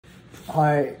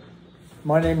Hi,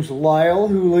 my name's Lyle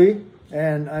Hooley,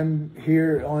 and I'm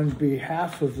here on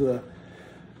behalf of the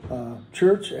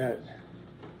church at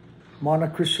Mana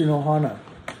Christian Ohana.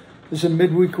 This is a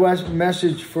midweek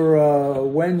message for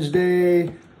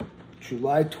Wednesday,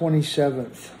 July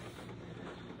 27th.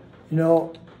 You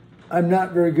know, I'm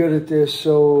not very good at this,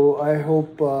 so I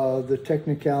hope the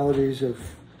technicalities of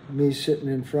me sitting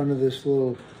in front of this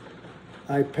little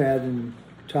iPad and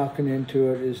talking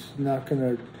into it is not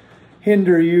going to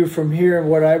hinder you from hearing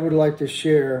what I would like to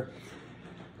share.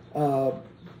 I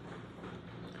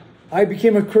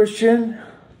became a Christian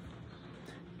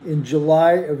in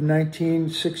July of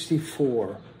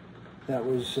 1964. That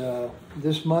was,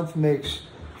 this month makes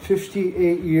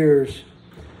 58 years.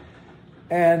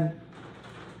 And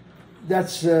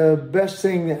that's the best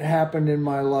thing that happened in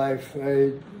my life.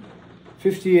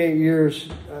 58 years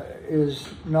is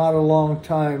not a long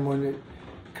time when it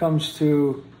comes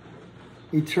to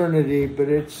eternity, but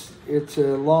it's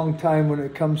a long time when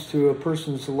it comes to a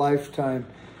person's lifetime.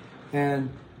 And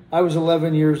I was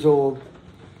 11 years old.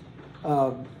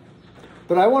 But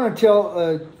I want to tell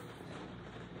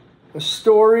a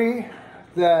story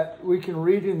that we can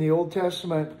read in the Old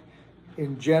Testament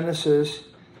in Genesis.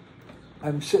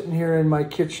 I'm sitting here in my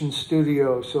kitchen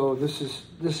studio, so this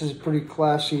is a pretty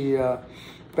classy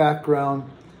background.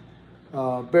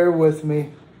 Bear with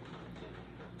me.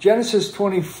 Genesis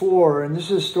 24, and this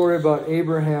is a story about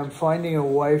Abraham finding a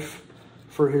wife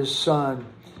for his son.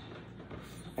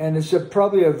 And it's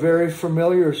probably a very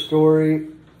familiar story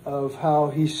of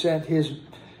how he sent his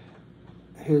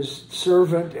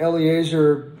servant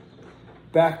Eliezer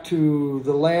back to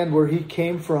the land where he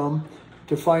came from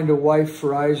to find a wife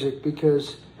for Isaac,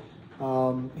 because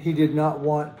he did not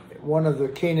want one of the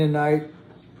Canaanite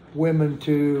women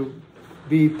to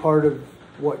be part of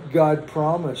what God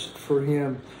promised for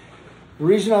him. The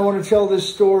reason I want to tell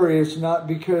this story is not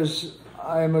because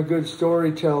I'm a good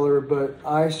storyteller, but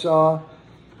I saw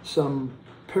some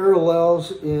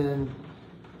parallels in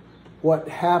what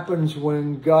happens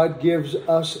when God gives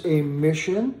us a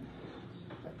mission,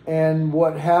 and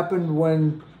what happened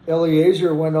when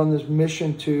Eliezer went on this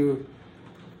mission to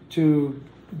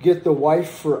get the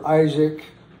wife for Isaac.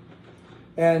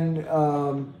 And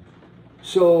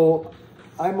so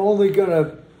I'm only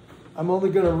gonna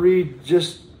read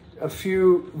just a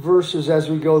few verses as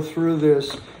we go through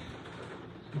this.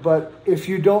 But if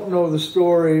you don't know the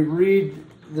story, read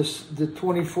the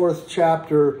 24th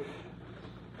chapter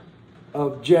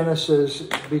of Genesis,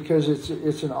 because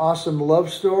it's an awesome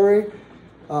love story,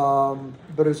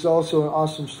 but it's also an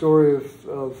awesome story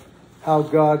of how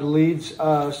God leads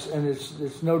us, and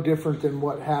it's no different than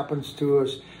what happens to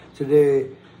us today.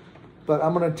 But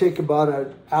I'm going to take about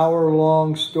an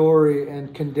hour-long story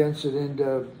and condense it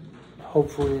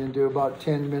hopefully into about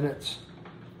 10 minutes.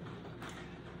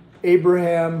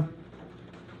 Abraham,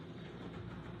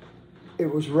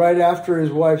 it was right after his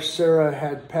wife Sarah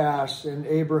had passed, and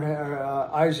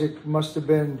Isaac must have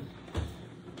been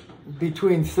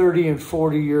between 30 and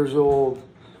 40 years old,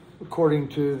 according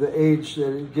to the age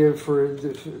that he gave for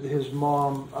his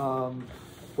mom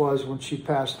was when she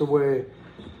passed away.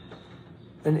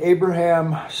 And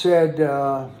Abraham said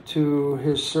to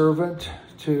his servant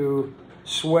to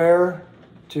swear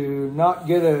to not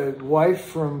get a wife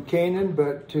from Canaan,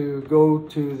 but to go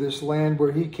to this land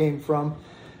where he came from.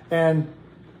 And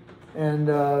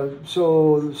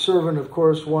so the servant, of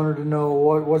course, wanted to know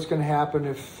what's going to happen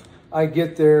if I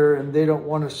get there and they don't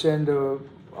want to send a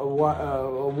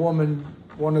woman,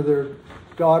 one of their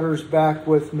daughters, back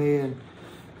with me.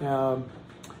 And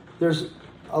there's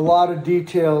a lot of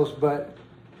details, but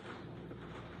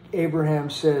Abraham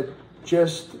said,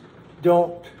 just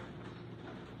don't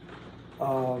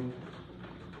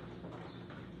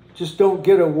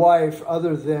get a wife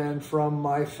other than from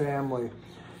my family.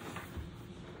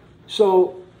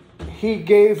 So he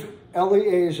gave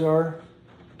Eliezer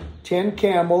 10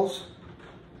 camels.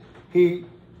 He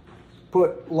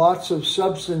put lots of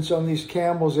substance on these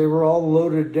camels. They were all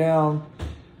loaded down.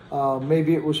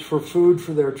 Maybe it was for food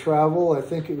for their travel. I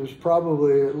think it was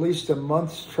probably at least a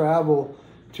month's travel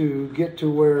to get to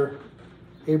where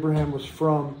Abraham was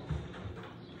from.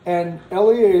 And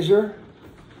Eliezer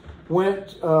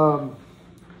went I'm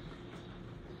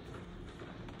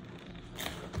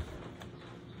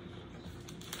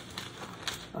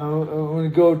going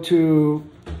to go to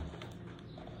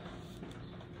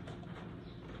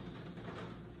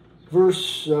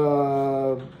verse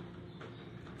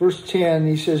 10.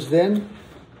 He says, "Then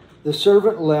the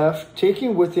servant left,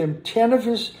 taking with him 10 of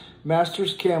his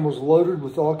master's camels loaded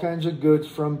with all kinds of goods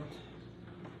from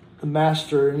the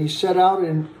master. And he set out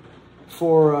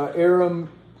for Aram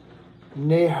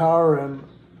Naharaim,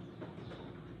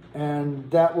 and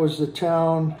that was the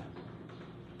town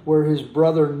where his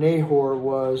brother Nahor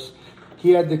was.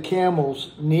 He had the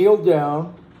camels kneel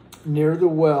down near the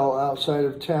well outside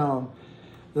of town.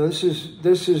 This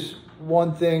is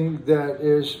one thing that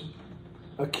is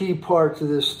a key part to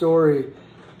this story.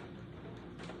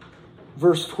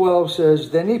 Verse 12 says,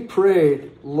 "Then he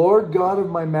prayed, 'Lord God of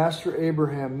my master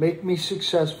Abraham, make me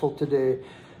successful today.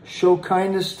 Show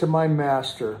kindness to my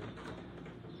master.'"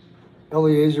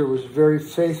 Eliezer was very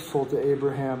faithful to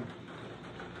Abraham.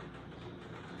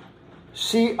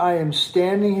 "See, I am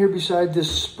standing here beside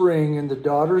this spring, and the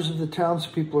daughters of the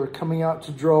townspeople are coming out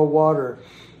to draw water.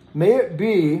 May it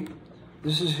be,"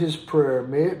 this is his prayer,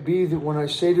 "may it be that when I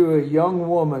say to a young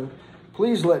woman,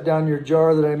 'Please let down your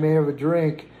jar that I may have a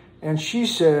drink,' and she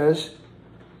says,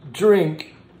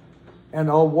 'Drink, and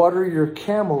I'll water your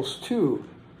camels too,'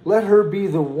 let her be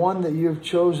the one that you have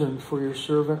chosen for your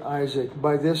servant Isaac.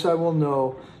 By this I will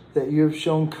know that you have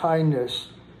shown kindness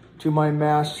to my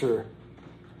master."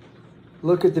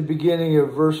 Look at the beginning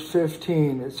of verse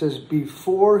 15. It says,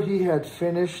 "Before he had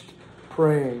finished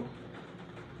praying,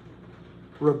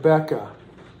 Rebekah,"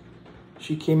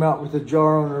 she came out with a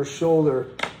jar on her shoulder.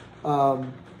 I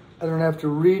don't have to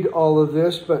read all of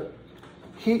this, but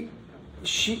he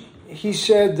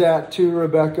said that to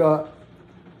Rebekah,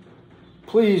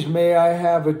 "Please, may I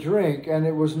have a drink?" And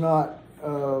it was not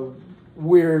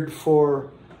weird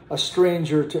for a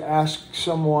stranger to ask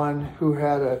someone who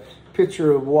had a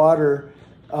pitcher of water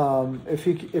if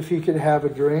he could have a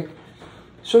drink.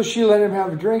 So she let him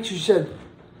have a drink. She said,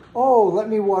 "Oh, let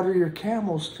me water your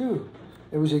camels too."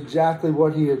 It was exactly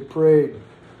what he had prayed.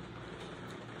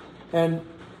 And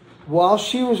while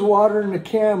she was watering the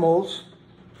camels,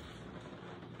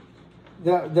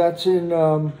 that's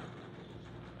in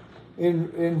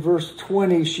verse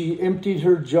 20, she emptied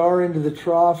her jar into the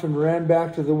trough and ran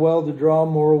back to the well to draw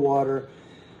more water.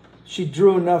 She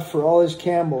drew enough for all his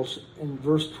camels. And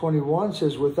verse 21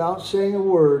 says, without saying a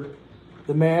word,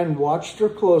 the man watched her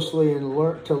closely and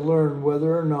learned to learn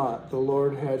whether or not the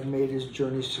Lord had made his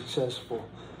journey successful.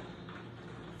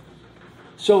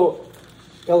 So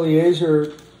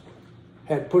Eliezer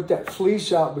had put that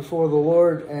fleece out before the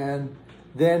Lord, and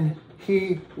then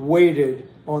he waited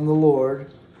on the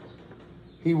Lord.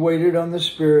 He waited on the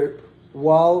Spirit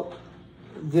while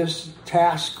this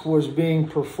task was being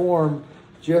performed,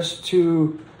 just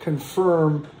to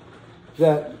confirm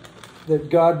that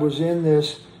God was in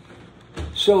this.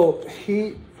 So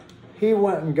he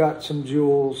went and got some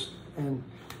jewels and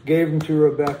gave them to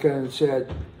Rebekah and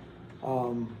said,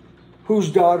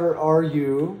 whose daughter are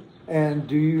you, and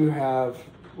do you have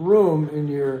room in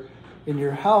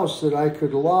your house that I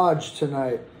could lodge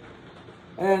tonight?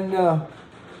 And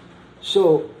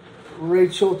so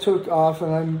Rachel took off,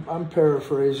 and I'm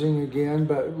paraphrasing again,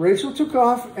 but Rachel took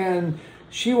off and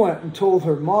she went and told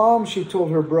her mom. She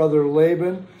told her brother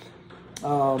Laban.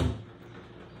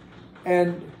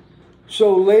 And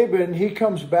so Laban, he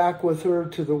comes back with her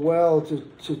to the well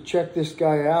to check this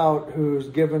guy out who's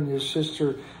given his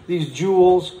sister these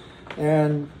jewels.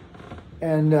 And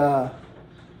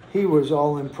he was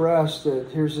all impressed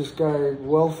that here's this guy,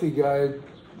 wealthy guy,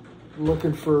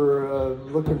 looking for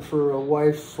a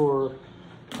wife for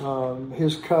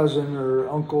his cousin or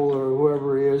uncle or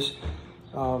whoever he is.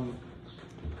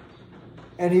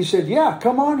 And he said, "Yeah,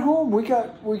 come on home. We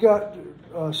got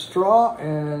straw,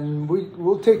 and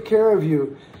we'll take care of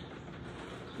you."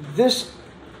 This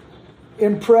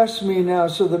impressed me now.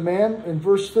 So the man, in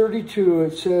verse 32,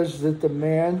 it says that the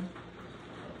man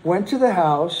went to the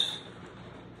house.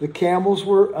 The camels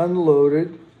were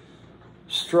unloaded.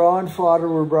 Straw and fodder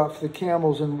were brought for the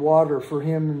camels, and water for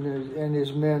him and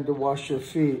his men to wash their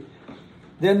feet.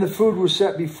 Then the food was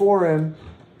set before him,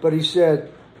 but he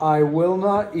said, "I will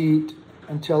not eat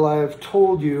until I have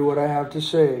told you what I have to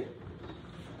say."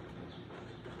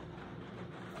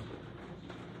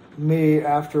 Me,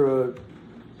 after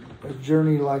a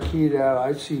journey like he'd had,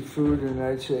 I'd see food and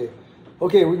I'd say,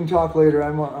 "Okay, we can talk later.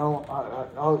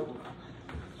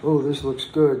 Oh, this looks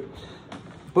good."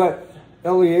 But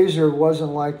Eliezer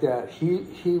wasn't like that.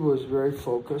 He was very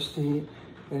focused.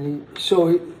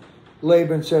 So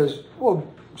Laban says, "Well,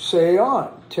 say on.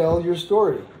 Tell your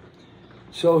story."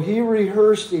 So he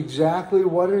rehearsed exactly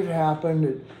what had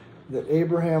happened, that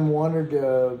Abraham wanted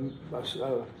a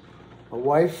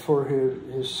wife for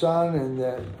his son, and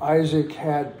that Isaac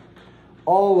had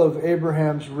all of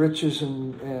Abraham's riches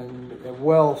and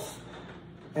wealth.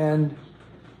 And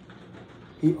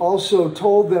he also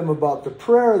told them about the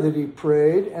prayer that he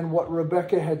prayed and what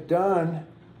Rebekah had done.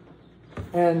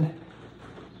 And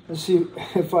let's see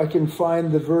if I can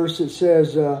find the verse. It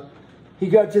says, he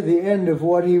got to the end of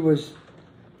what he was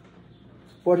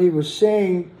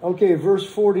saying. Okay, verse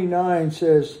 49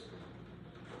 says,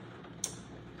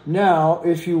 now,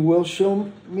 if you will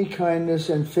show me kindness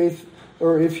and faith,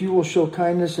 or if you will show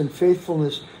kindness and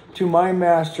faithfulness to my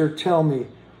master, tell me.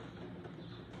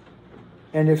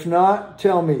 And if not,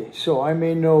 tell me, so I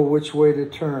may know which way to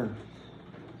turn.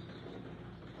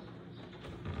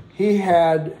 He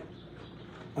had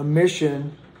a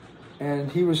mission,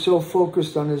 and he was so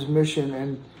focused on his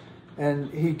mission,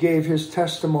 and he gave his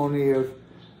testimony of.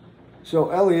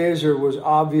 So Eliezer was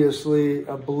obviously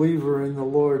a believer in the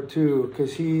Lord too,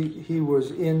 because he was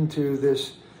into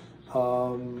this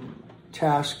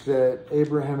task that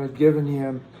Abraham had given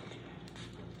him.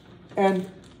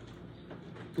 And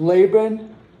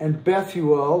Laban and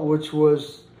Bethuel, which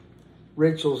was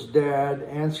Rachel's dad,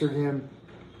 answered him.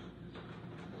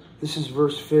 This is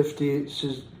verse 50. It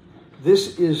says,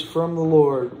 this is from the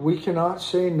Lord. We cannot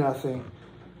say nothing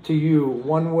to you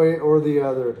one way or the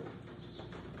other.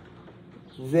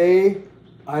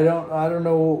 I don't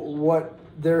know what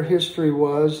their history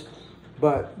was,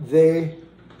 but they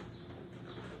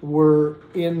were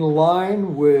in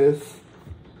line with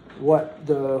what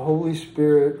the Holy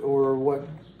Spirit or what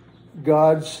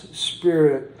God's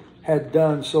Spirit had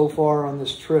done so far on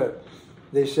this trip.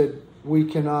 They said, we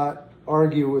cannot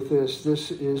argue with this.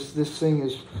 This thing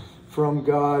is from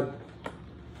God.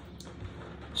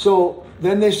 So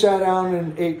then they sat down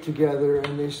and ate together,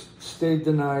 and they stayed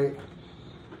the night.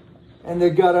 And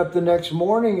they got up the next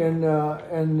morning, and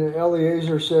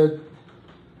Eliezer said,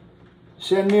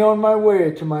 send me on my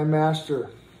way to my master.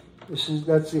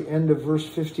 That's the end of verse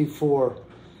 54.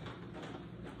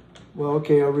 Well,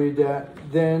 okay, I'll read that.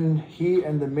 Then he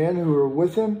and the men who were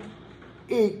with him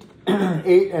ate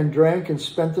and drank and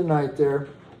spent the night there.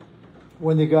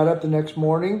 When they got up the next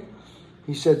morning,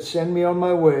 he said, send me on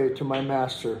my way to my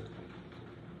master.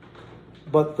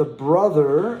 But the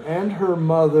brother and her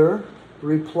mother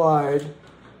replied,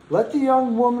 let the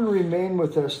young woman remain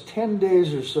with us 10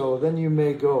 days or so, then you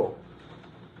may go.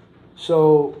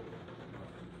 So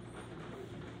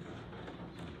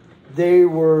they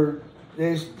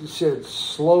said,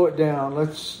 slow it down.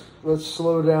 Let's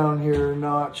slow down here a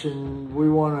notch, and we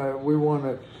want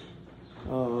to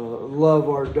love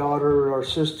our daughter, our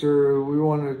sister. We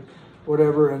want to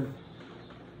whatever.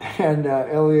 And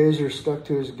Eliezer stuck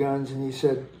to his guns, and he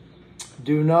said,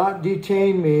 do not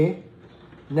detain me.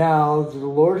 Now the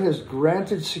Lord has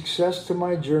granted success to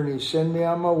my journey. Send me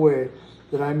on my way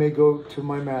that I may go to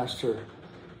my master.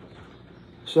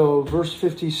 So verse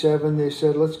 57, they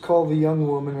said, let's call the young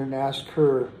woman and ask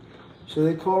her. So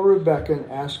they called Rebekah and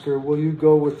asked her, will you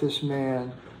go with this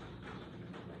man?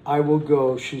 I will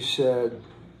go, she said.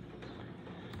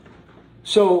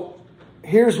 So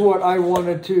here's what I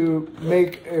wanted to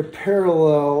make a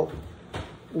parallel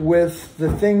with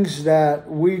the things that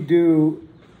we do,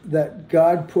 that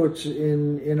God puts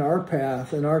in our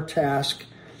path, in our task.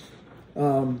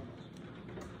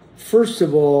 First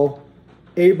of all,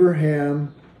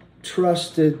 Abraham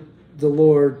trusted the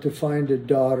Lord to find a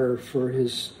daughter for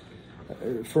his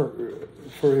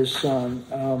son.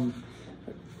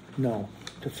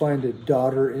 To find a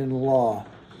daughter-in-law.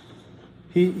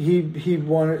 He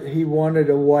wanted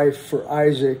a wife for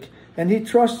Isaac, and he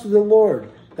trusted the Lord.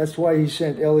 That's why he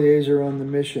sent Eliezer on the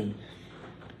mission.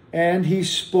 And he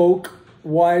spoke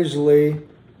wisely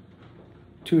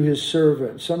to his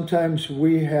servant. Sometimes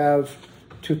we have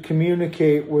to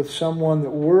communicate with someone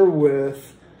that we're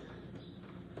with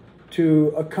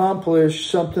to accomplish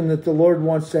something that the Lord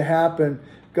wants to happen.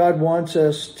 God wants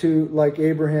us to, like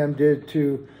Abraham did,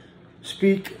 to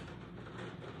speak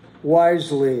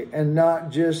wisely and not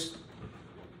just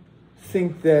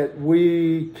think that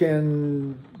we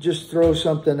can just throw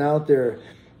something out there.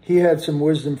 He had some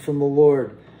wisdom from the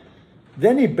Lord.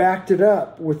 Then he backed it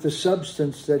up with the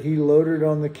substance that he loaded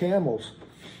on the camels.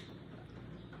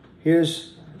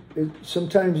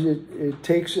 Sometimes it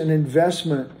takes an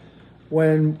investment.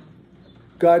 When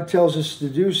God tells us to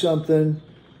do something,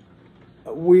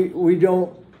 we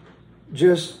don't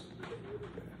just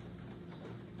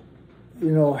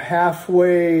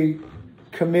halfway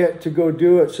commit to go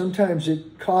do it. Sometimes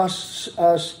it costs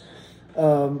us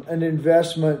an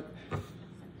investment,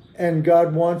 and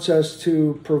God wants us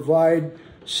to provide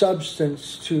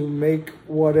substance to make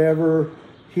whatever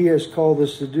He has called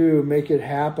us to do, make it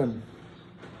happen.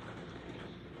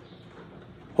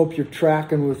 Hope you're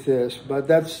tracking with this, but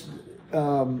that's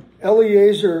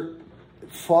Eliezer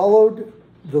followed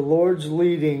the Lord's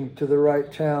leading to the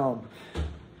right town.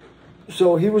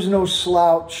 So he was no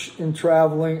slouch in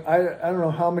traveling. I don't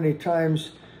know how many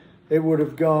times it would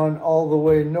have gone all the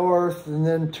way north and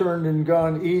then turned and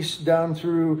gone east down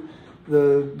through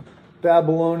the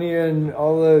Babylonian,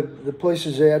 all the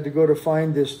places they had to go to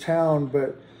find this town.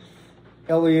 But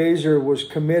Eliezer was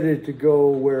committed to go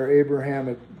where Abraham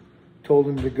had told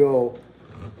him to go.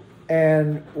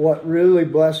 And what really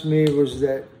blessed me was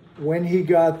that when he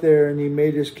got there and he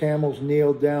made his camels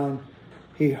kneel down,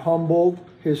 he humbled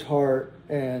his heart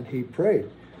and he prayed.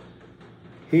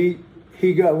 He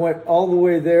went all the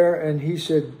way there, and he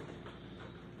said,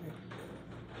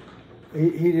 he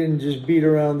didn't just beat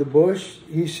around the bush.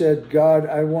 He said, God,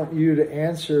 I want you to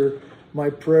answer my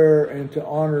prayer and to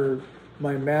honor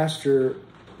my master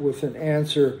with an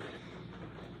answer.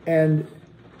 And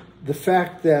the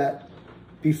fact that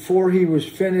before he was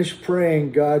finished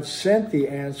praying, God sent the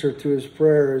answer to his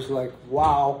prayer is like,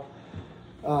 wow.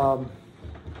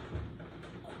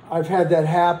 I've had that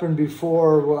happen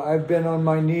before. I've been on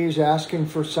my knees asking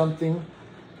for something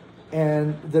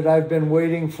and that I've been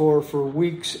waiting for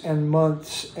weeks and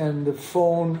months, and the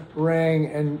phone rang,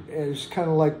 and it's kind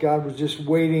of like God was just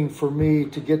waiting for me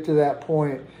to get to that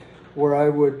point where I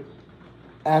would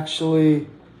actually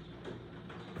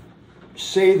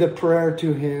say the prayer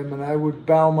to him and I would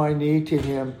bow my knee to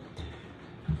him.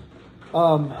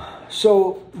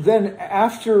 So then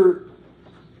after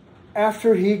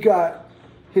he got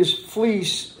his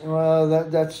fleece,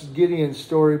 that's Gideon's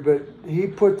story, but he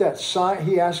put that sign,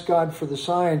 he asked God for the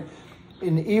sign,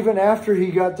 and even after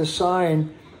he got the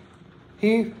sign,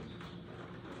 he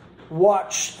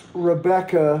watched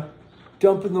Rebekah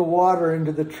dumping the water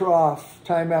into the trough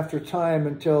time after time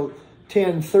until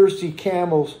 10 thirsty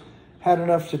camels had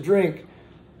enough to drink.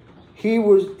 He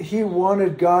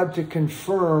wanted God to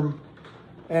confirm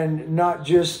and not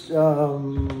just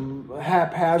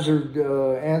haphazard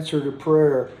answer to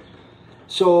prayer.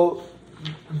 So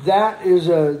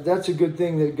that's a good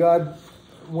thing, that God,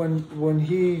 when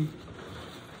he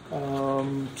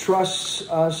trusts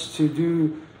us to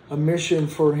do a mission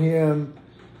for him,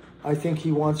 I think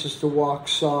he wants us to walk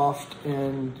soft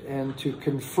and to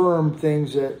confirm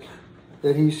things that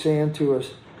he's saying to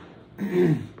us.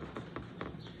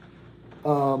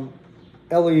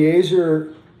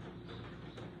 Eliezer,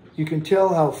 you can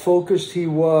tell how focused he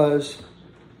was.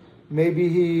 Maybe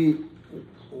he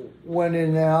went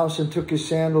in the house and took his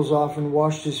sandals off and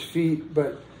washed his feet,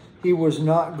 but he was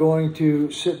not going to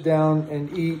sit down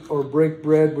and eat or break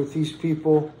bread with these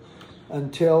people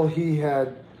until he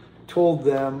had told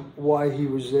them why he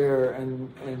was there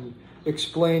and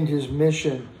explained his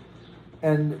mission.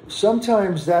 And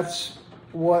sometimes that's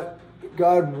what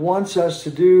God wants us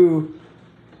to do,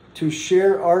 to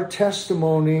share our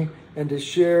testimony and to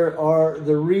share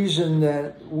the reason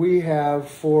that we have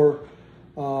for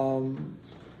our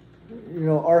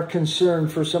concern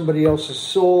for somebody else's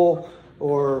soul,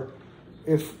 or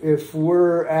if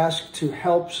we're asked to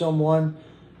help someone,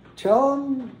 tell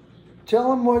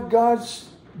them what God's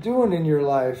doing in your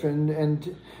life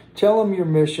and tell them your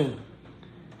mission.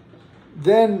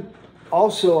 Then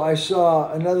also I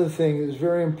saw another thing that is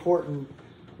very important.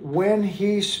 When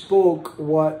he spoke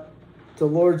what the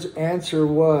Lord's answer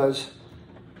was,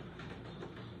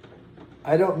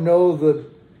 I don't know the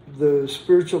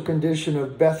spiritual condition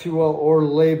of Bethuel or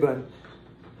Laban.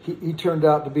 He turned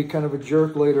out to be kind of a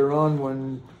jerk later on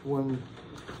when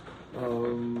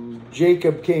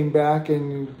Jacob came back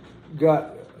and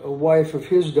got a wife of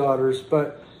his daughters.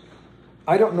 But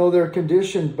I don't know their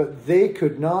condition, but they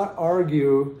could not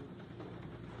argue.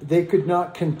 They could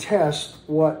not contest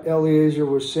what Eliezer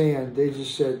was saying. They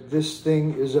just said, this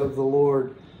thing is of the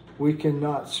Lord. We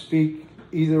cannot speak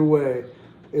either way.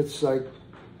 It's like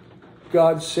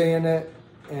God's saying it,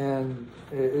 and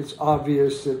it's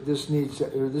obvious that this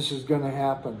is going to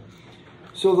happen.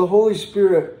 So the Holy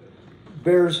Spirit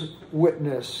bears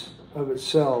witness of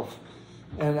itself.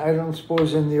 And I don't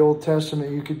suppose in the Old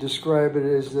Testament you could describe it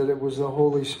as that it was the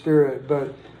Holy Spirit,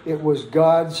 but it was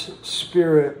God's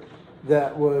Spirit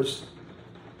that was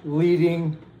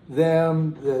leading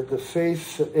them, the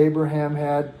faith that Abraham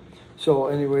had. So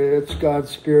anyway, it's God's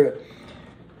Spirit.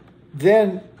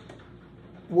 Then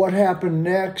what happened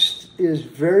next is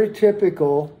very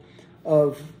typical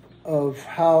of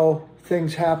how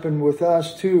things happen with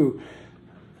us too.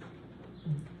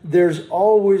 There's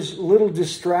always little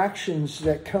distractions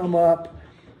that come up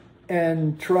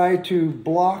and try to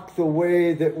block the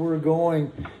way that we're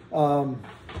going.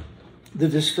 The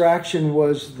distraction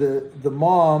was the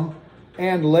mom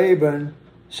and Laban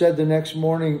said the next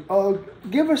morning, "Oh,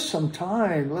 give us some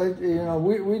time.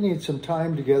 We need some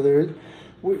time together.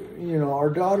 Our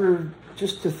daughter,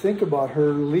 just to think about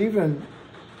her leaving."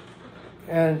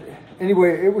 And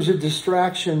anyway, it was a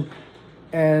distraction,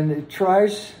 and it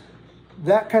tries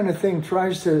that kind of thing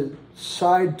tries to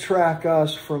sidetrack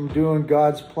us from doing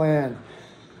God's plan.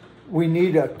 We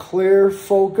need a clear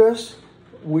focus.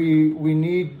 We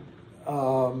need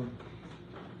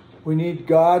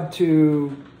God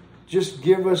to just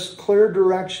give us clear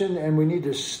direction, and we need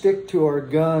to stick to our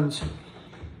guns.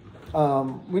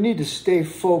 We need to stay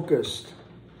focused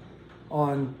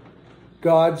on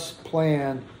God's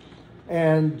plan.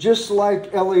 And just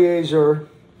like Eliezer,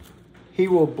 he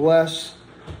will bless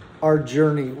our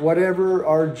journey, whatever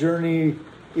our journey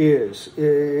is.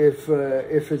 If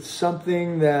it's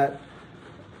something that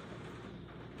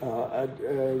a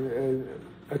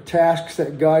task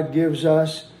that God gives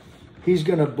us, He's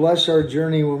going to bless our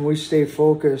journey when we stay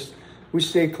focused. We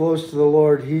stay close to the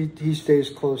Lord. He stays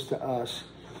close to us,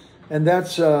 and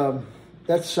that's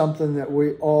something that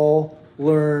we all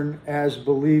learn as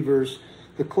believers.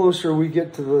 The closer we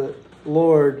get to the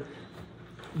Lord,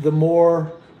 the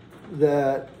more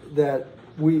that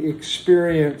we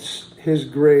experience His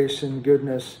grace and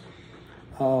goodness.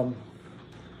 And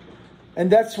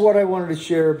that's what I wanted to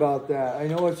share about that. I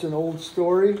know it's an old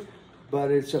story, but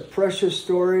it's a precious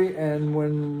story. And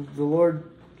when the Lord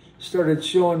started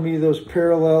showing me those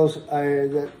parallels,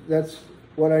 that's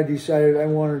what I decided I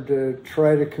wanted to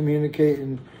try to communicate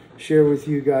and share with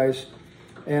you guys.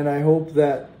 And I hope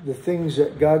that the things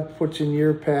that God puts in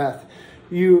your path,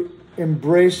 you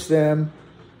embrace them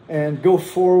and go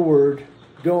forward.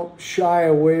 Don't shy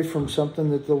away from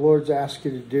something that the Lord's asked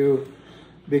you to do,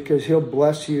 because He'll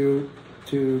bless you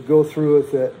to go through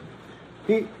with it.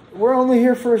 We're only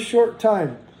here for a short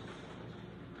time.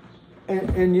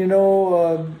 And you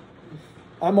know,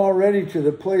 I'm already to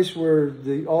the place where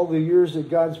all the years that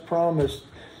God's promised,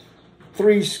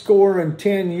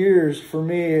 70 years for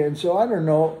me. And so I don't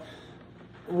know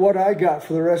what I got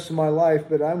for the rest of my life,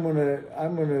 but I'm gonna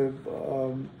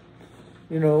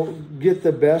get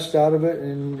the best out of it.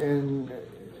 And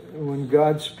when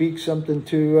God speaks something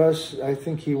to us, I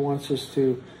think He wants us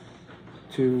to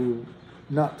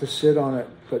not to sit on it,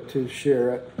 but to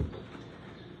share it.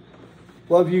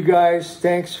 Love you guys.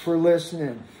 Thanks for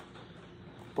listening.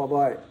 Bye-bye.